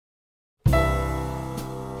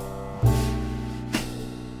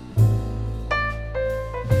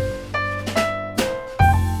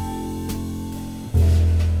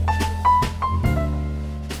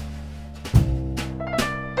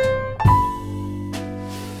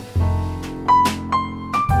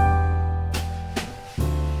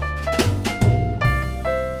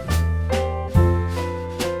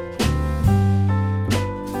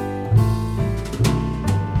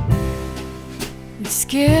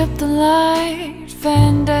skip the light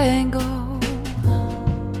fandango,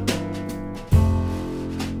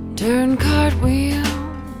 turn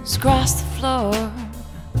cartwheels across the floor.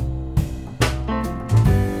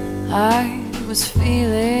 I was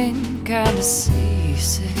feeling kinda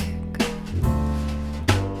seasick,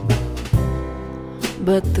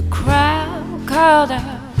 but the crowd called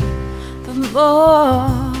out for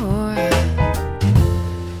more,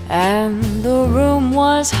 and the room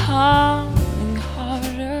was humming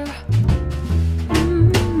harder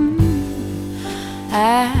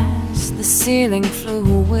as the ceiling flew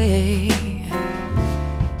away.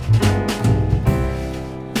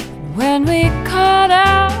 When we called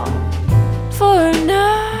out for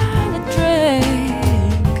another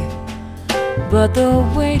drink, but the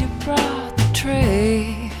waiter brought the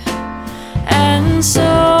tray, and so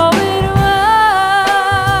it was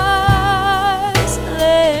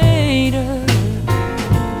later,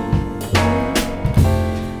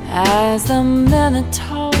 as the man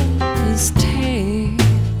told his tale,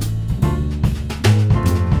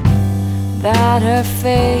 that her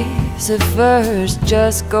face at first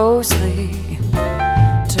just ghostly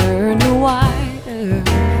turned a whiter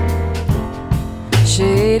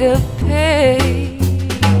shade of pale.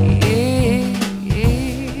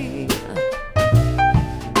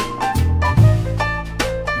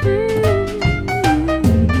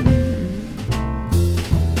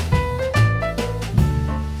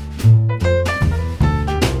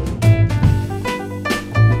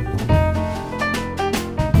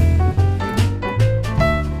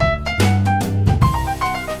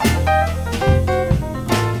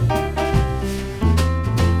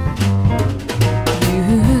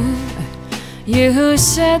 You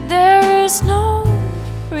said there is no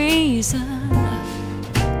reason,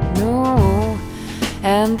 no,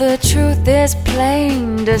 and the truth is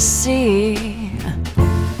plain to see.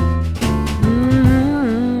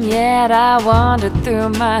 Yet I wandered through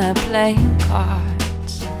my playing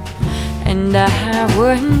cards, and I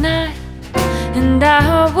would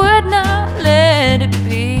not let it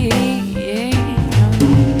be.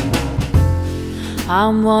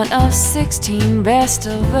 I'm one of 16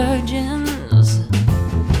 vestal virgins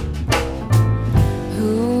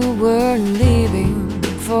who were leaving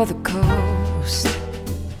for the coast,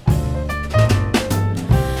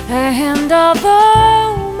 and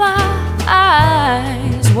although my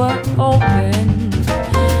eyes were open,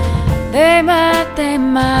 they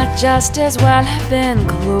might just as well have been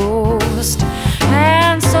closed.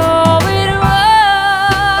 And so it was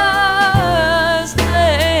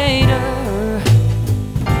later,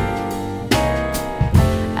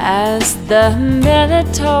 as the miller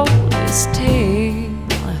told his tale,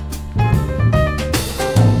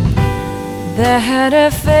 that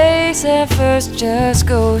her face at first just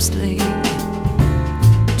ghostly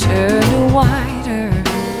turned a whiter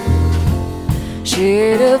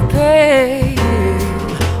shade of pale.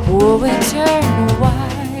 Oh, it turned a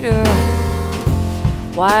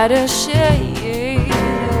whiter shade.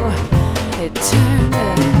 It turned a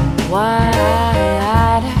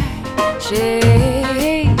whiter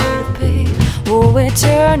shade of pale. Oh, it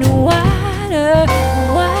turned a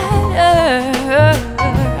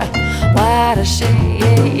whiter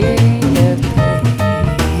shade of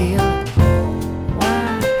pale.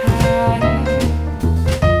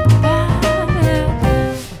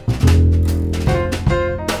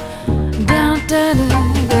 Down, down,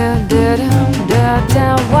 down, down, down,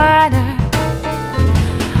 down,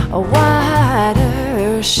 a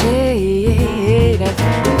wider shade of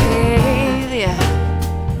pale. Yeah.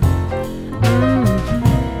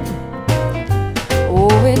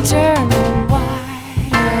 Oh, it turned a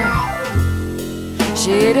whiter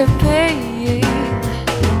shade of pale,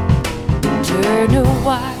 turn a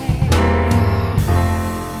white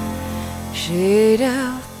shade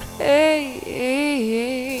of